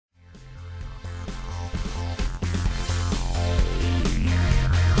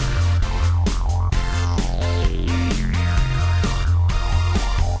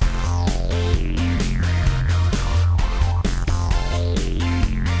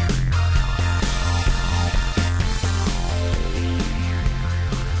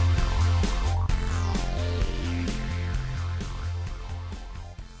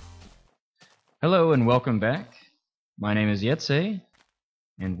Hello and welcome back. My name is Ytse,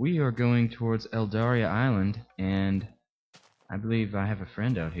 and we are going towards Eldaria Island, and I believe I have a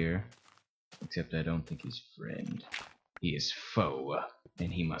friend out here. Except I don't think he's friend. He is foe,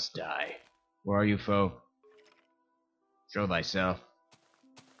 and he must die. Where are you, foe? Show thyself.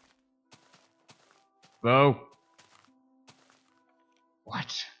 Foe!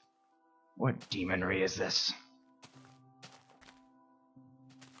 What? What demonry is this?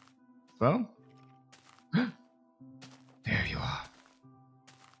 Foe? There you are.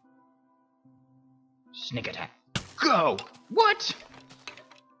 Sneak attack. Go! What?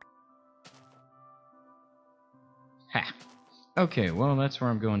 Ha! Okay, well, that's where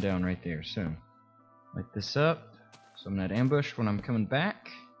I'm going down right there, so. Light this up, so I'm not ambushed when I'm coming back.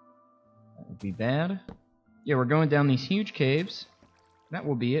 That would be bad. Yeah, we're going down these huge caves. That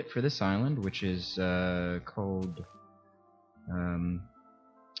will be it for this island, which is, called,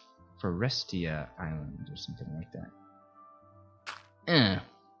 Forestia Island, or something like that.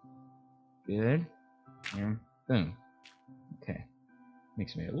 Good. And boom. Okay.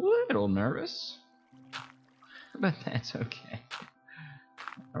 Makes me a little nervous. But that's okay.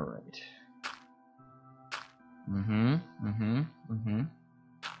 Alright.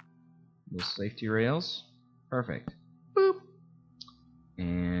 Little safety rails. Perfect. Boop.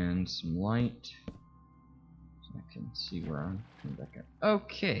 And some light. So I can see where I'm coming back up.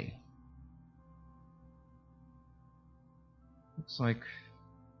 Okay. Looks like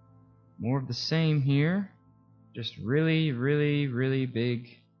more of the same here. Just really, really, really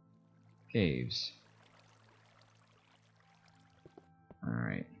big caves.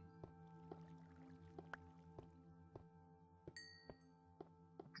 Alright.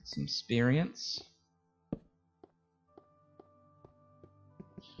 Get some experience.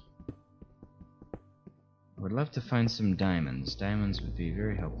 I would love to find some diamonds. Diamonds would be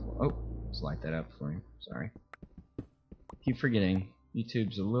very helpful. Oh, let's light that up for you. Sorry. Keep forgetting.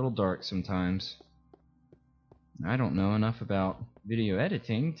 YouTube's a little dark sometimes. I don't know enough about video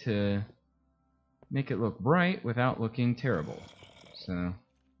editing to make it look bright without looking terrible. So,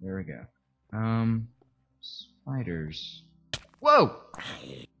 there we go. Spiders. Whoa!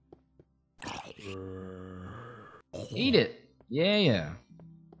 Eat it! Yeah.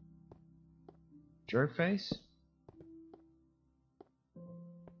 Jerk face?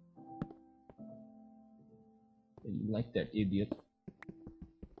 You like that, idiot.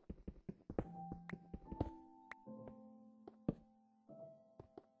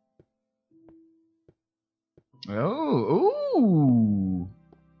 Oh, ooh!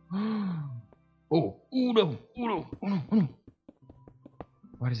 Oh, no.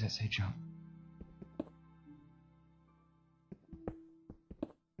 Why does that say jump?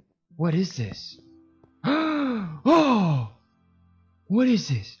 What is this? Oh! What is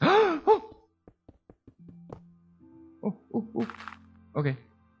this? Oh!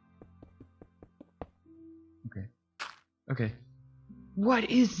 Okay. What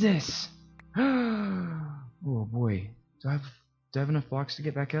is this? Oh boy. Do I have enough blocks to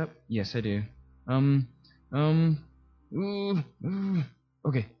get back up? Yes, I do.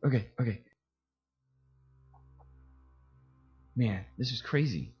 Okay. Man, this is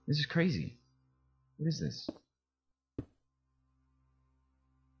crazy. What is this?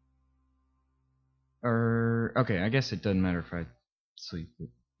 Okay, I guess it doesn't matter if I sleep, but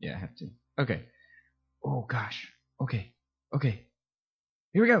yeah, I have to. Okay. Oh gosh. Okay.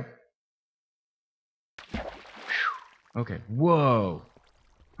 Here we go. Okay. Whoa.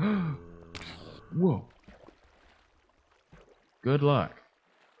 Whoa. Good luck.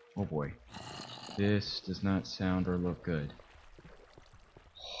 Oh boy. This does not sound or look good.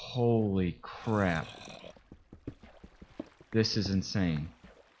 Holy crap. This is insane.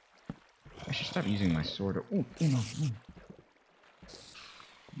 I should stop using my sword. Oh, no.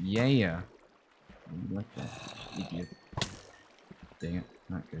 Yeah. You like that, idiot. Dang it.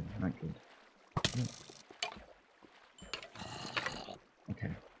 Not good.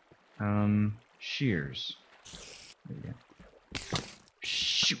 Okay. Shears. There we go.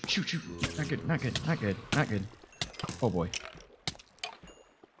 Shoot. Not good. Oh boy.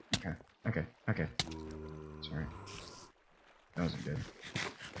 Okay. Sorry. That wasn't good.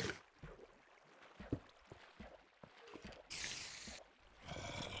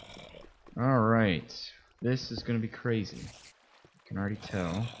 Alright. This is gonna be crazy. I can already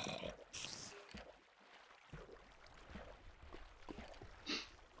tell.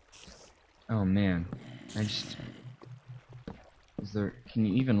 Oh man. Can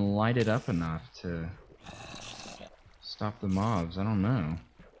you even light it up enough to stop the mobs? I don't know.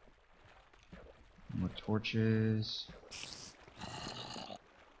 More torches.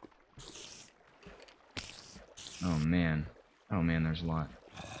 Oh man. Oh man, there's a lot.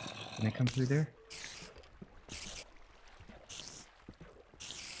 Can I come through there?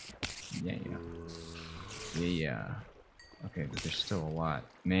 Yeah, yeah. Yeah, yeah. Okay, but there's still a lot.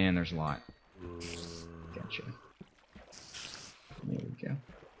 Man, there's a lot. Gotcha. There we go.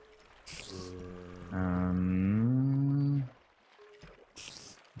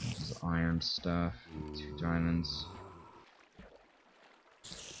 This is iron stuff. 2 diamonds.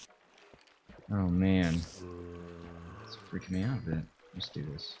 Oh man. It's freaking me out a bit. Let's do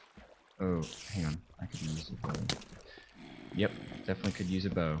this. Oh, hang on. I could use a bow. Yep, definitely could use a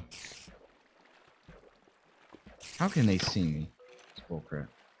bow. How can they see me? It's bullcrap.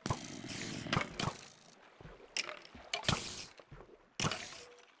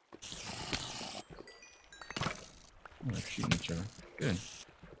 Oh, they're shooting each other. Good.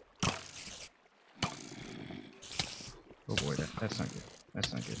 Oh boy, that's not good.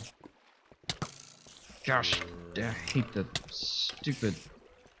 That's not good. Gosh, I hate the stupid...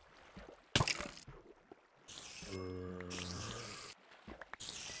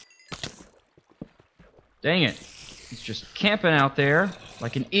 Dang it! He's just camping out there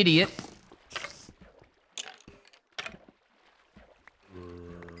like an idiot.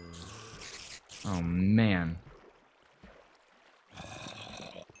 Oh man.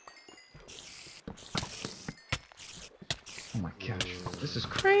 Oh my gosh, this is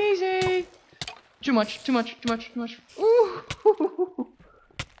crazy! Too much, too much, too much, too much. Ooh.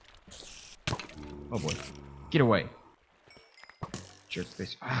 Oh boy. Get away. Jerk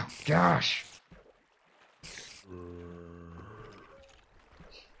face. Oh gosh!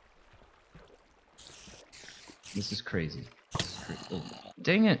 This is crazy. This is crazy. Oh,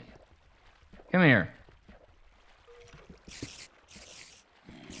 dang it! Come here.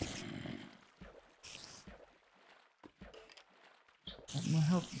 Let my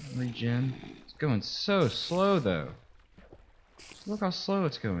health regen. It's going so slow though. Look how slow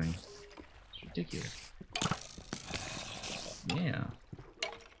it's going. It's ridiculous. Yeah.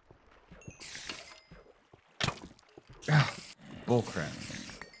 Ah, bullcrap.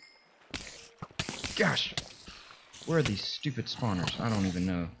 Gosh! Where are these stupid spawners? I don't even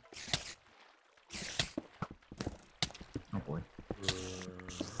know. Oh boy.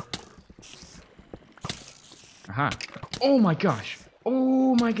 Aha! Oh my gosh!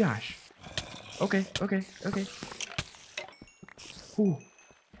 Oh my gosh! Okay, okay, okay. Whew.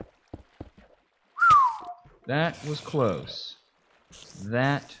 That was close.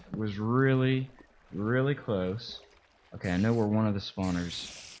 That was really, really close. Okay, I know where one of the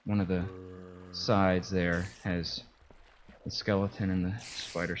spawners, one of the sides there, has the skeleton and the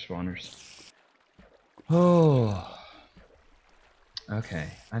spider spawners. Oh. Okay,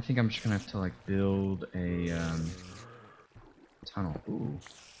 I think I'm just gonna have to like build a tunnel. Ooh.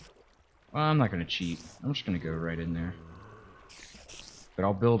 Well, I'm not gonna cheat. I'm just gonna go right in there. But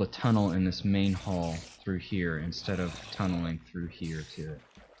I'll build a tunnel in this main hall through here instead of tunneling through here to it.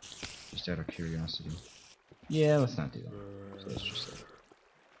 Just out of curiosity. Yeah, let's not do that. So let's just say.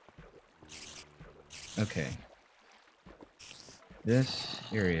 Okay. This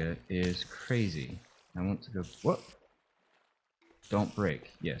area is crazy. I want to go... Whoa! Don't break.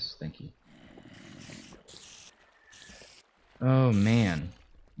 Yes, thank you. Oh, man.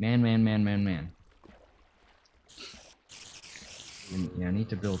 Man. And, yeah, I need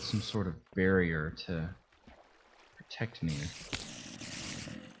to build some sort of barrier to protect me.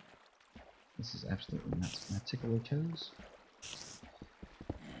 This is absolutely nuts. Can I tickle their toes?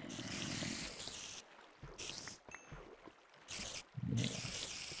 Yeah.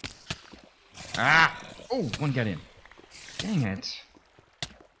 Ah! Oh, one got in. Dang it.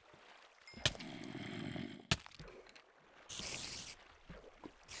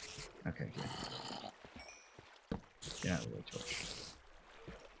 Okay, good. Get out of the way, torch.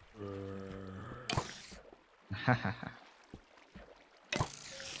 Ha ha ha.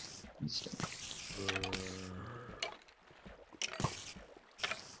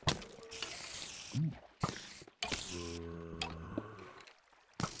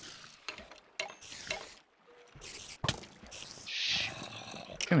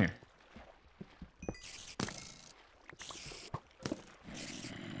 Come here.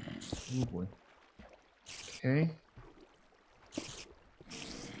 Oh boy. Okay.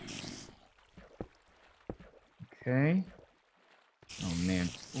 Okay. Oh man.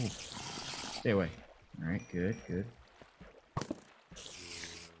 Ooh. Stay away. Alright, good. Shoot.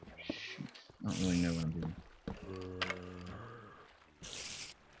 I don't really know what I'm doing.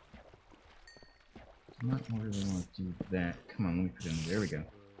 I don't really want to do that. Come on, let me put it in. There we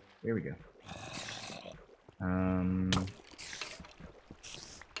go.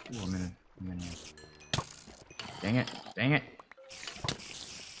 Ooh, I'm gonna Dang it. Dang it.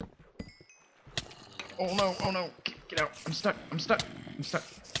 Oh no, oh no. Get out. I'm stuck. I'm stuck. I'm stuck.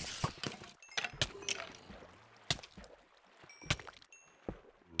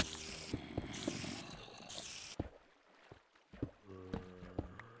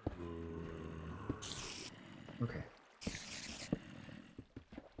 Okay.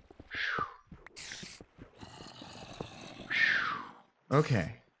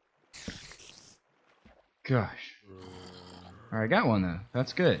 Okay. Gosh. Alright, I got one though.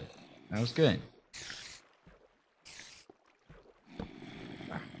 That's good. That was good.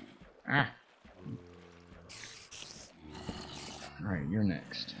 Ah. Alright, you're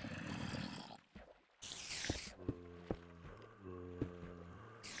next.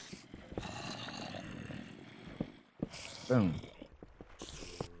 Boom.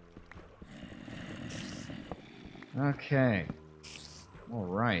 Okay.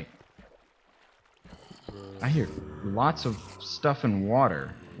 Alright. I hear lots of stuff in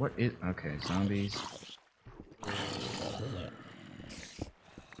water. What is... Okay, zombies.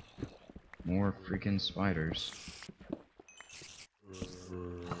 More freaking spiders.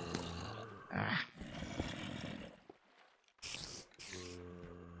 Ah.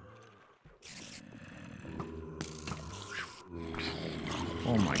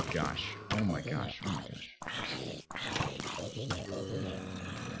 Oh my gosh. Oh my gosh. Oh my gosh.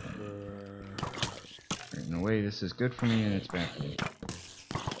 In a way, this is good for me and it's bad for me.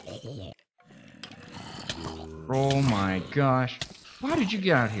 Oh my gosh. How did you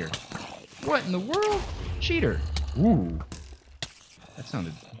get out here? What in the world? Cheater. Ooh. That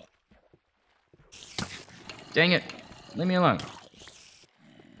sounded... Dang it. Leave me alone.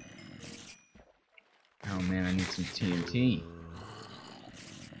 Oh man, I need some TNT.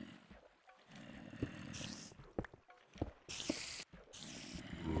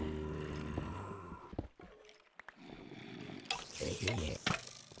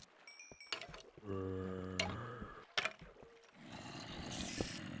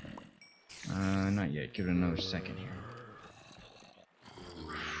 Not yet. Give it another second here.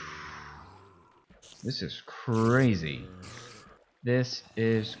 This is crazy. This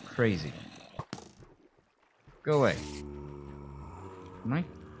is crazy. Go away. Am I?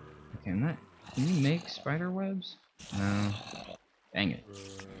 Okay, I'm not. Can you make spider webs? No. Dang it.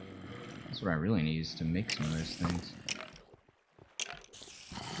 That's what I really need, is to make some of those things.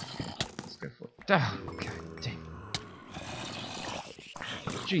 Okay, let's go for it. Oh, God dang.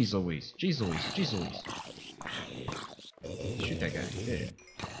 Jeez Louise. Jeez Louise. Jeez Louise. Shoot that guy. Good.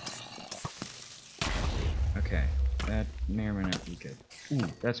 Okay. That may or may not be good. Ooh,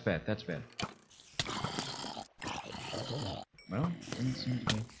 that's bad. That's bad. Well, doesn't seem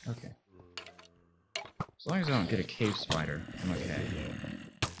to be... Okay. As long as I don't get a cave spider, I'm okay.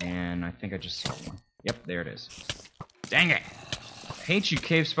 And I think I just saw one. Yep, there it is. Dang it! I hate you,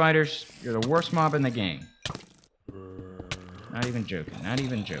 cave spiders. You're the worst mob in the game. Not even joking. Not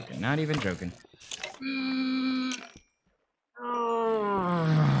even joking. Not even joking.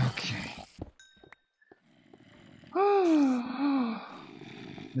 Okay.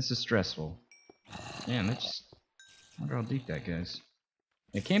 This is stressful. Man, that's just... I wonder how deep that goes.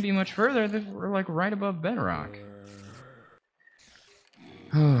 It can't be much further. We're like right above Bedrock.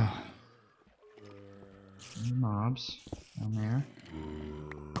 Mobs down there.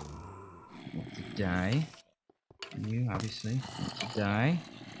 Want to die. You, obviously, want to die.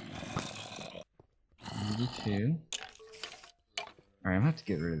 You do too. Alright, I'm gonna have to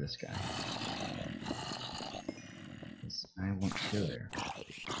get rid of this guy. I want to go there.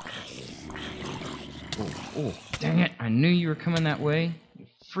 Oh, oh, dang it! I knew you were coming that way. You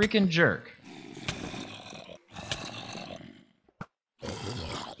freaking jerk.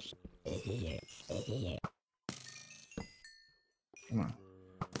 Come on.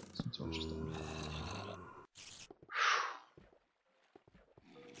 Some torches down.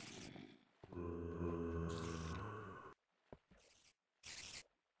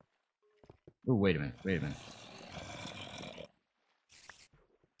 Oh, wait a minute. Wait a minute.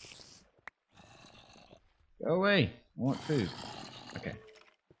 Go away. I want food. Okay.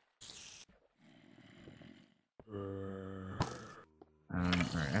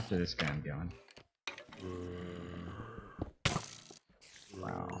 Alright, after this guy, I'm going.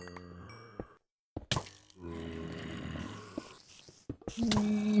 Wow.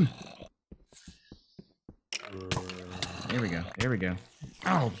 There we go. There we go.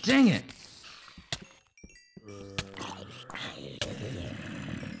 Oh, dang it!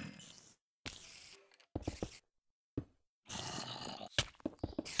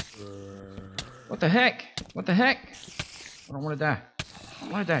 What the heck? What the heck? I don't want to die. I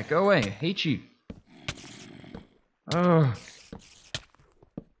don't want to die. Go away. I hate you. Oh,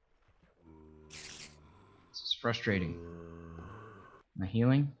 this is frustrating. Am I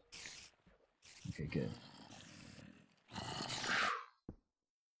healing? Okay, good.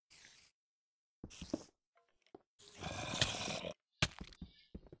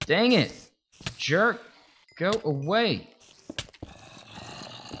 Dang it! Jerk! Go away!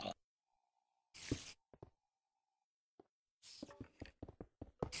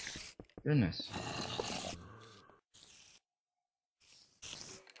 Goodness.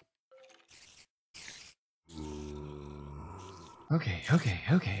 Okay.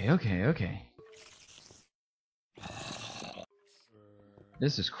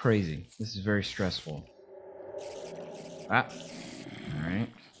 This is crazy. This is very stressful. Ah. Alright.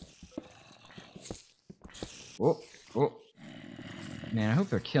 Oh. Man, I hope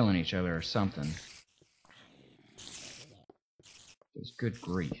they're killing each other or something. Just good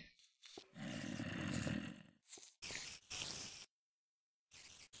grief.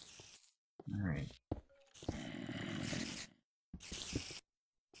 Alright.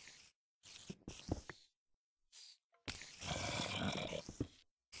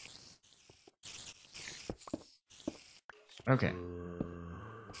 Okay.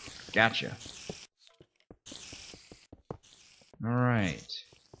 Gotcha. Alright.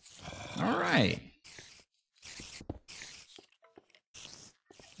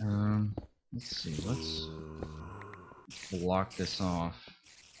 Let's see, let's block this off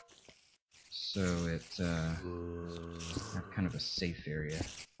so it, have kind of a safe area.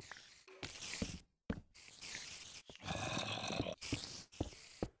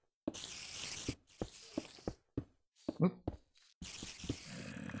 Whoop.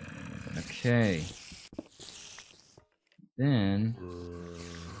 Okay. Then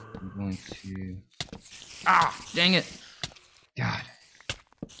I'm going to... Ah! Dang it! God.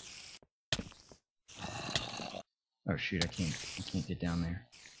 Oh shoot, I can't get down there.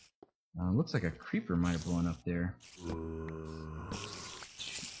 Looks like a creeper might have blown up there.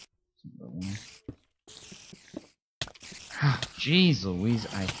 Jeez Louise,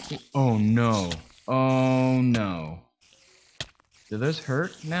 I hate... Oh no. Oh no. Do those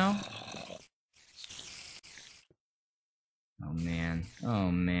hurt now? Oh man. Oh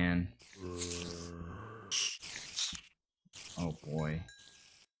man. Oh boy.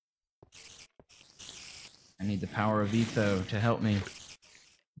 I need the power of Ytse to help me with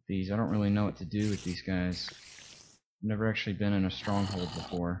these. I don't really know what to do with these guys. I've never actually been in a stronghold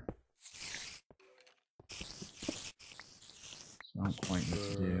before. So I don't quite know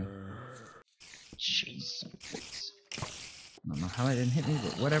what to do. Jeez. I don't know how that didn't hit me,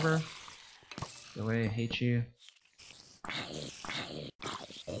 but whatever. The way I hate you.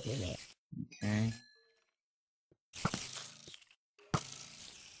 Okay.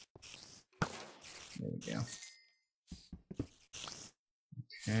 There we go.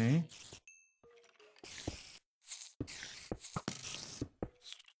 Okay.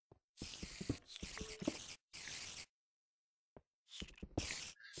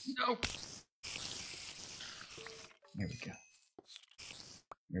 No! There we go.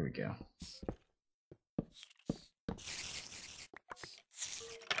 There we go.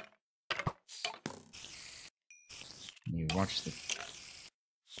 You watch the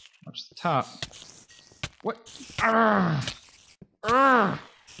top. What? Arrgh! Arrgh!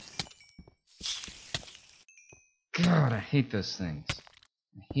 God, I hate those things.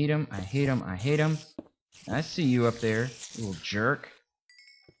 I hate them. I see you up there, you little jerk.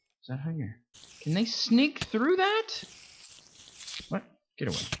 Is that how you're... Can they sneak through that? What? Get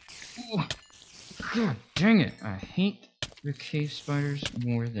away. Ooh. God dang it. I hate the cave spiders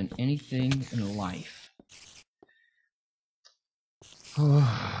more than anything in life.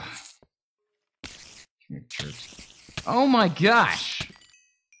 Oh. Here, jerks. Oh my gosh!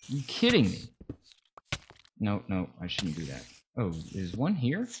 Are you kidding me? No, I shouldn't do that. Oh, is one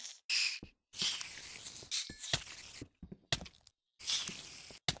here?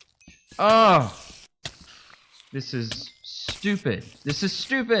 Oh! This is stupid. This is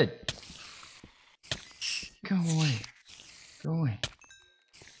stupid! Go away. Go away.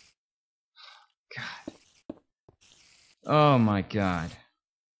 God. Oh my god.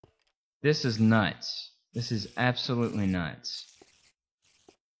 This is nuts. This is absolutely nuts.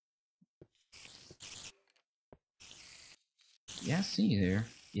 Yeah, I see you there,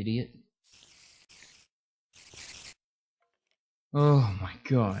 idiot. Oh my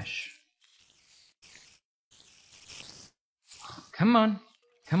gosh. Come on.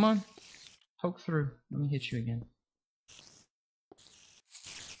 Come on. Poke through. Let me hit you again.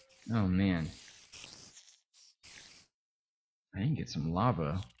 Oh man. I didn't get some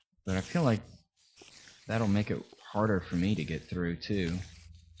lava, but I feel like that'll make it harder for me to get through, too.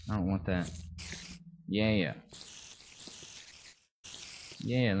 I don't want that. Yeah.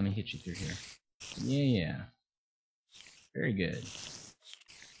 Yeah, let me hit you through here. Yeah. Very good.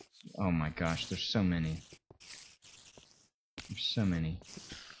 Oh my gosh, there's so many. There's so many.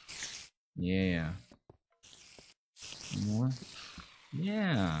 Yeah. More?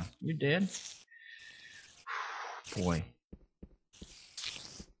 Yeah. You're dead? Boy.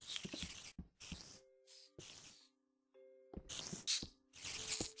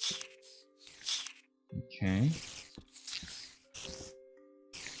 Okay.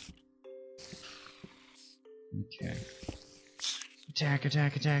 Okay. Attack,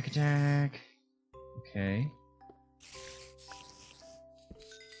 attack, attack, attack. Okay.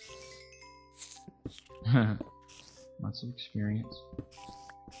 Lots of experience.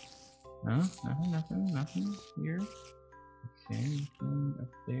 No? Nothing here. Okay, nothing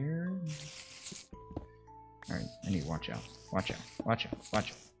up there. Alright, I need to watch out. Watch out.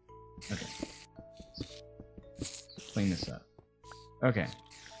 Okay. Let's clean this up. Okay.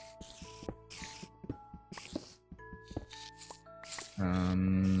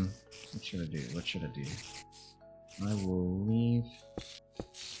 What should I do? I will leave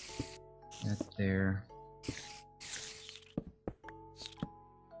that there.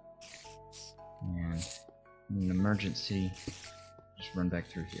 And in an emergency, just run back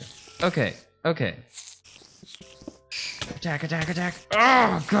through here. Okay. Attack.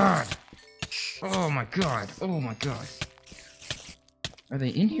 Oh, God! Oh, my God. Are they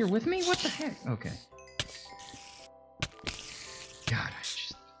in here with me? What the heck? Okay. God,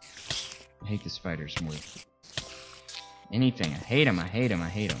 I hate the spiders more. Anything. I hate them.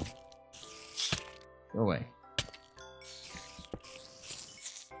 Go away.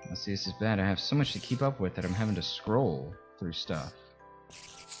 Let's see, this is bad. I have so much to keep up with that I'm having to scroll through stuff.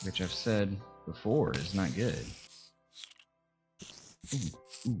 Which I've said before is not good.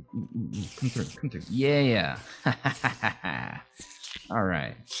 Ooh. Come through. Yeah.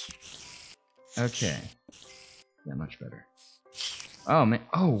 Alright. Okay. Yeah, much better. Oh, man.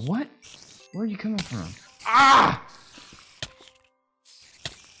 Oh, what? Where are you coming from? Ah!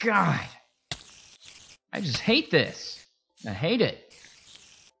 God! I just hate this. I hate it.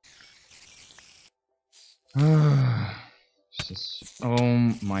 It's just... Oh,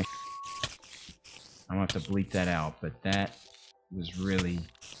 my... I'm gonna have to bleep that out, but that was really...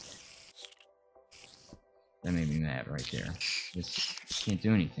 That made me mad right there. Just can't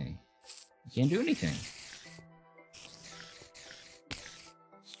do anything.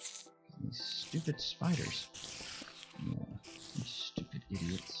 These stupid spiders. Yeah, these stupid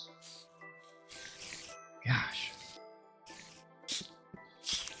idiots. Gosh.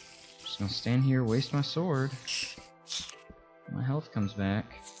 Just gonna stand here, waste my sword. My health comes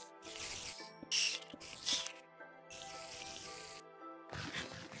back.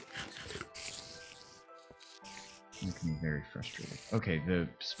 Making me very frustrated. Okay, the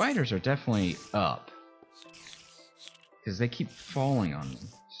spiders are definitely up. Because they keep falling on me.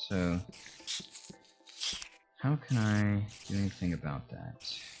 So, how can I do anything about that?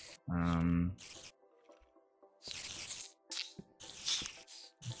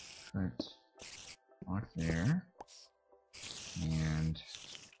 Put block there. And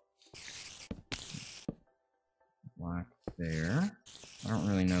block there. I don't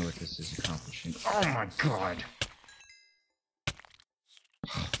really know what this is accomplishing. Oh my god!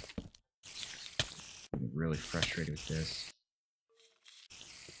 I'm really frustrated with this.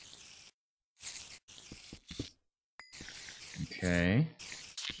 Okay.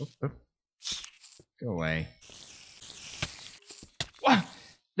 Oop. Go away. What?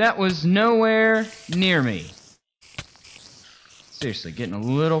 That was nowhere near me. Seriously, getting a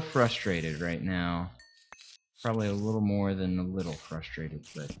little frustrated right now. Probably a little more than a little frustrated,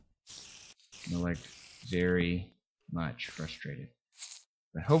 but like very much frustrated.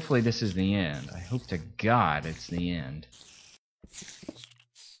 But hopefully this is the end. I hope to God it's the end.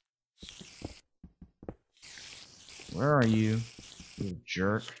 Where are you, little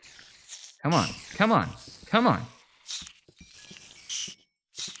jerk? Come on.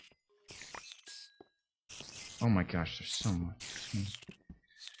 Oh my gosh, there's so much.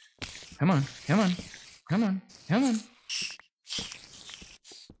 Come on.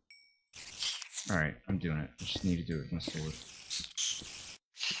 Alright, I'm doing it. I just need to do it with my sword.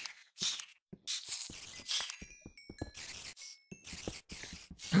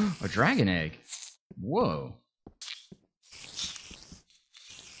 A dragon egg! Whoa!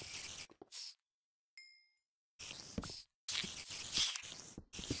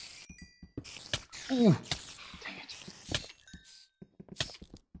 Ooh! Dang it.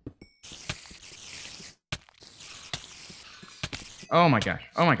 Oh my gosh.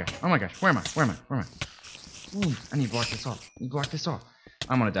 Oh my gosh. Oh my gosh. Where am I? Where am I? Where am I? Ooh, I need to block this off. I need to block this off.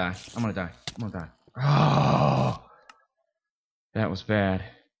 I'm gonna die. I'm gonna die. I'm gonna die. Oh, that was bad.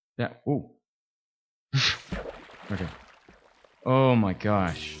 That. Ooh. Okay. Oh my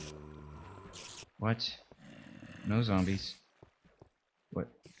gosh. What? No zombies. What?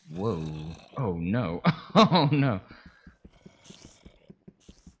 Whoa. Oh no. Oh no.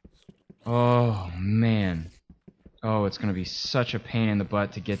 Oh man. Oh, it's gonna be such a pain in the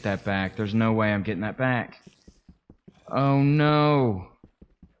butt to get that back. There's no way I'm getting that back. Oh no.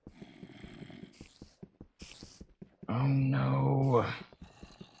 Oh no.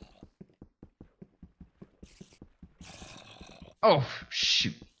 Oh,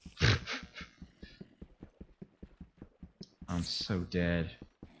 shoot. I'm so dead.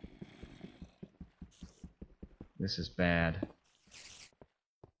 This is bad.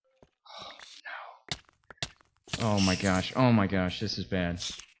 Oh no. Oh my gosh. Oh my gosh. This is bad.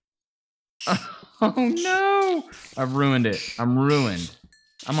 Oh no! I've ruined it. I'm ruined.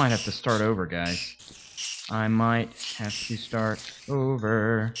 I might have to start over, guys. I might have to start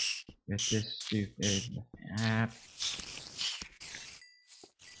over with this stupid app.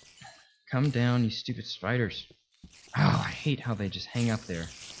 Come down, you stupid spiders. Oh, I hate how they just hang up there.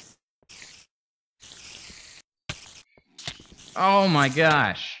 Oh my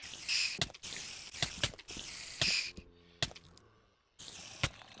gosh.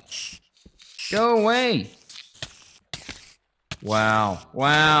 Go away. Wow.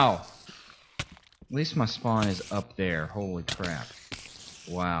 Wow. At least my spawn is up there. Holy crap.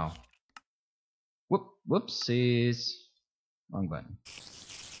 Wow. Whoopsies. Wrong button.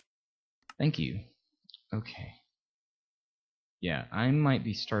 Thank you. Okay. Yeah, I might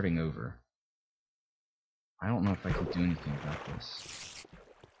be starting over. I don't know if I can do anything about this.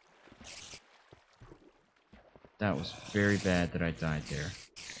 That was very bad that I died there.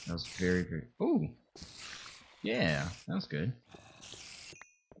 That was very, very... Ooh! Yeah, that was good.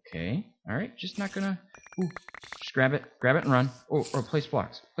 Okay, alright, just not gonna... Ooh, just grab it and run. Oh, or place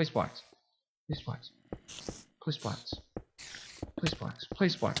blocks, place blocks. Place blocks. Place blocks. Place blocks,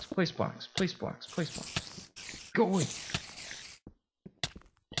 place blocks, place blocks, place blocks, place blocks. Go away!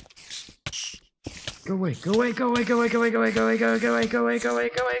 Go away, go away, go away, go away, go away, go away, go away, go away, go away, go away, go away,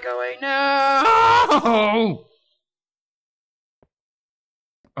 go away, go away, no! Oh!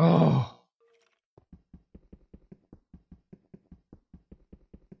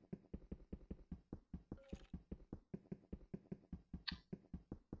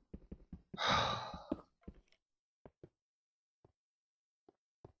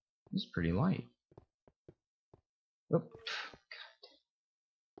 It's pretty light. Oh, God.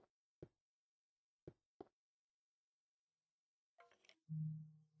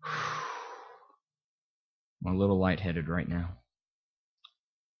 I'm a little lightheaded right now.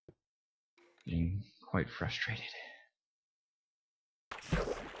 Getting quite frustrated.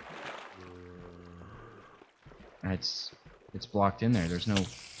 It's blocked in there. There's no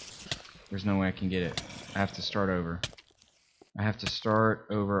way I can get it. I have to start over. I have to start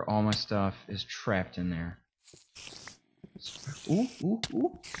over. All my stuff is trapped in there. Ooh, ooh,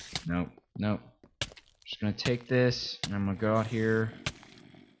 ooh. Nope, nope. Just gonna take this, and I'm gonna go out here.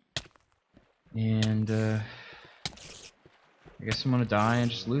 And, I guess I'm gonna die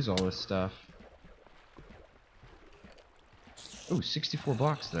and just lose all this stuff. Ooh, 64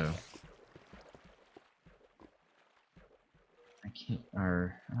 blocks, though. I can't,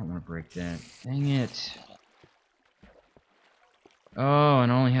 or, I don't want to break that. Dang it. Oh, and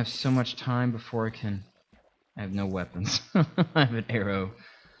I only have so much time before I can... I have no weapons. I have an arrow.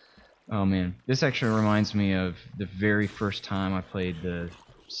 Oh man, this actually reminds me of the very first time I played the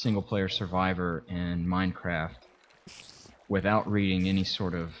single-player survivor in Minecraft without reading any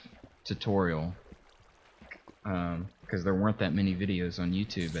sort of tutorial. Because there weren't that many videos on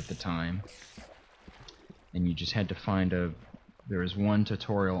YouTube at the time. And you just had to find a... There was one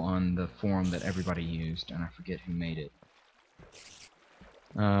tutorial on the forum that everybody used, and I forget who made it.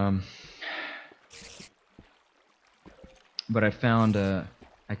 But I found I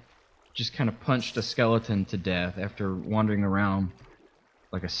just kind of punched a skeleton to death after wandering around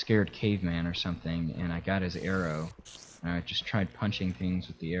like a scared caveman or something, and I got his arrow. And I just tried punching things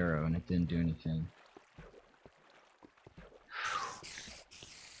with the arrow, and it didn't do anything.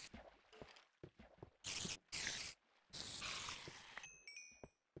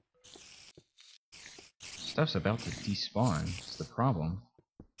 Stuff's about to despawn. It's the problem.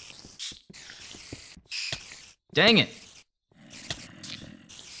 Dang it!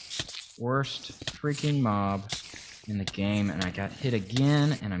 Worst freaking mob in the game, and I got hit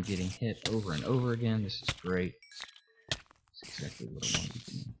again, and I'm getting hit over and over again. This is great. This is exactly what I wanted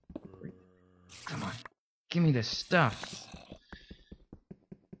to do. Come on. Give me this stuff.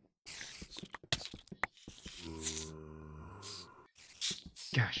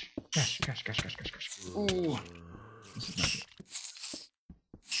 Gosh. Ooh. This is not good.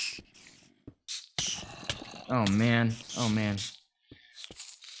 Oh man. I'm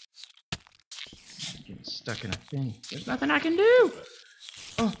getting stuck in a thing. There's nothing I can do.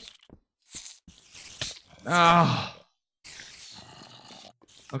 Oh. Oh.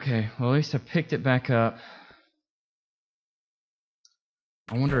 Okay, well at least I picked it back up.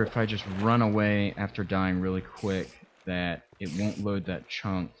 I wonder if I just run away after dying really quick that it won't load that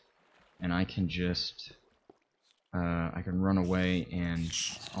chunk and I can just I can run away and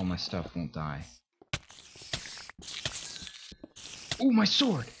all my stuff won't die. Ooh, my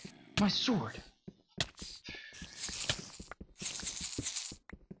sword! My sword!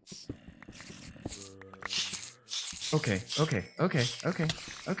 Okay.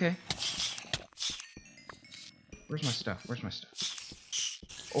 Where's my stuff?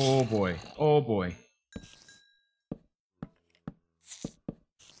 Oh boy.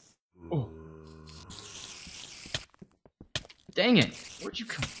 Oh. Dang it! Where'd you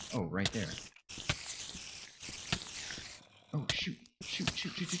come? Oh, right there. Oh, shoot.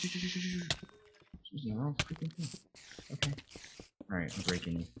 Using the wrong freaking thing. Okay. Alright, I'm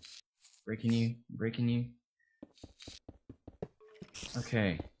breaking you.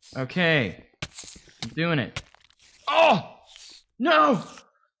 Okay. I'm doing it. Oh! No!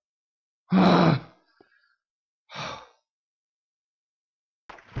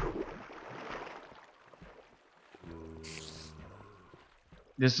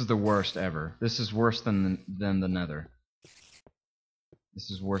 This is the worst ever. This is worse than the Nether.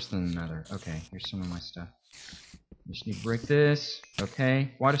 Okay, here's some of my stuff. Just need to break this.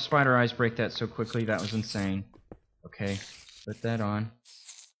 Okay. Why do spider eyes break that so quickly? That was insane. Okay. Put that on.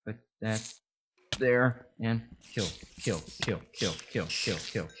 Put that there. And kill.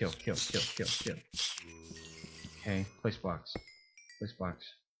 Okay. Place blocks.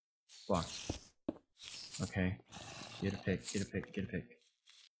 Blocks. Okay. Get a pick.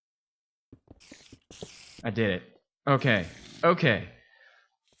 I did it. Okay.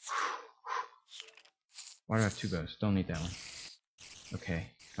 Why do I have 2 bows? Don't need that one.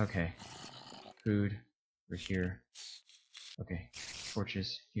 Okay. Food. Over here. Okay.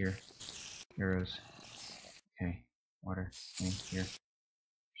 Torches. Here. Arrows. Okay. Water. Thing. Here.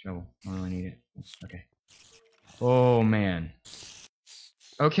 Shovel. I don't really need it. Okay. Oh, man.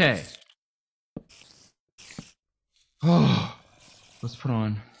 Okay. Oh. Let's put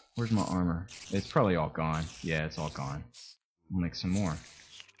on... Where's my armor? It's probably all gone. Yeah, it's all gone. We'll make some more.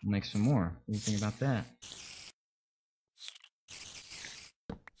 What do you think about that?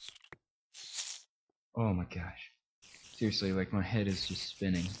 Oh my gosh. Seriously, like my head is just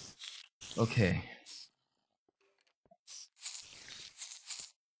spinning. Okay.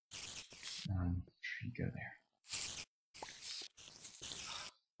 Tree, go there.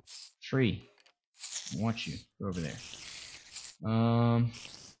 Tree. I want you. Go over there. Oh man.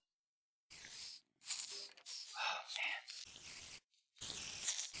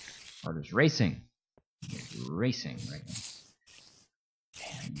 Heart is racing. It's racing right now.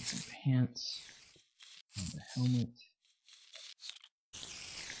 Okay, I need some pants. And the helmet.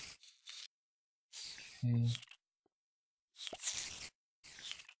 Okay.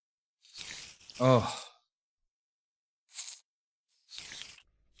 Oh.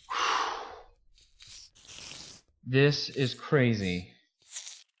 This is crazy.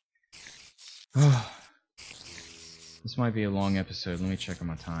 Oh. This might be a long episode. Let me check on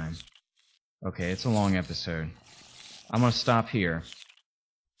my time. Okay, it's a long episode. I'm gonna stop here.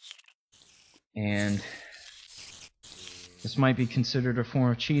 And this might be considered a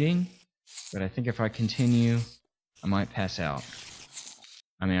form of cheating, but I think if I continue, I might pass out.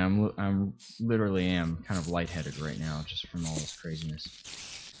 I mean, I'm literally am kind of lightheaded right now just from all this craziness.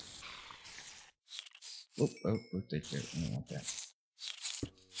 Oh, I don't want that.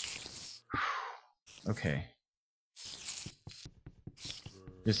 Okay.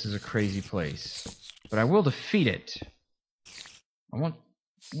 This is a crazy place, but I will defeat it. I want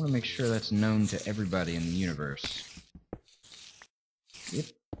to make sure that's known to everybody in the universe. Yep.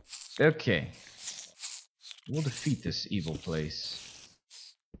 Okay. We'll defeat this evil place.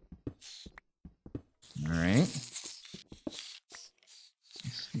 Alright.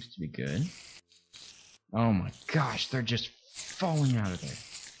 This seems to be good. Oh my gosh, they're just falling out of there.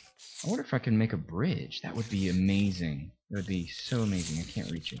 I wonder if I can make a bridge. That would be amazing. That would be so amazing. I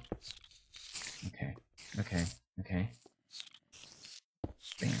can't reach it. Okay.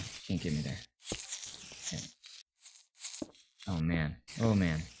 Bam. Can't get me there. Okay. Oh man. Oh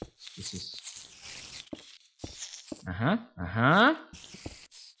man. This is... Uh-huh. Uh-huh.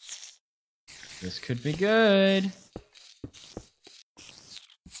 This could be good.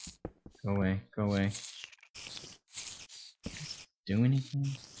 Go away. Go away. Do anything?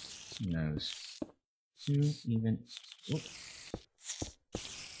 Who knows? Who even... Whoop.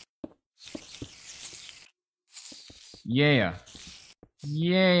 Yeah.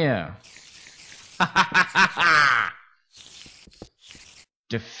 Yeah.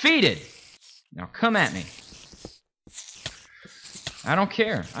 Defeated! Now come at me. I don't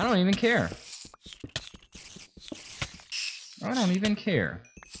care. I don't even care. I don't even care.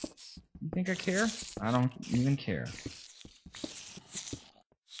 You think I care? I don't even care.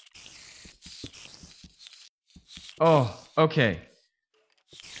 Oh, okay.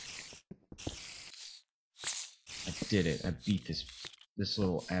 I did it. I beat this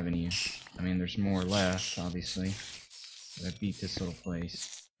little avenue. I mean, there's more left, obviously. But I beat this little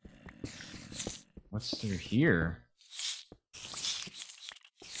place. What's through here?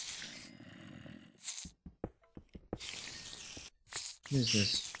 What is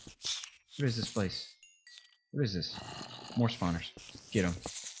this? What is this place? What is this? More spawners. Get them.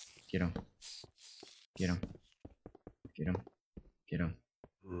 Get them. Get them. Get them. Get them.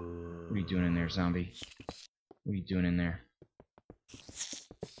 What are you doing in there, zombie? What are you doing in there?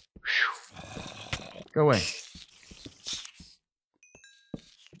 Whew. Go away.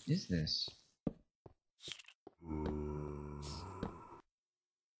 What is this?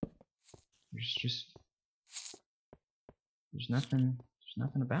 There's nothing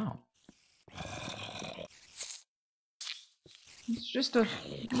about. It's just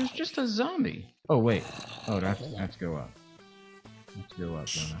a zombie. Oh wait. Oh, I have to go up. I have to go up,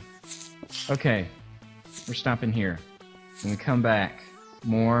 don't I? Okay. We're stopping here. When we come back,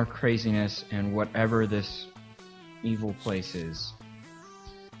 more craziness and whatever this evil place is.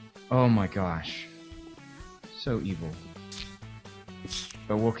 Oh my gosh. So evil.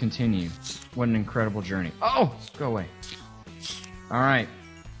 But we'll continue. What an incredible journey. Oh! Go away. Alright.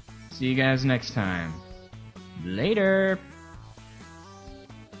 See you guys next time. Later!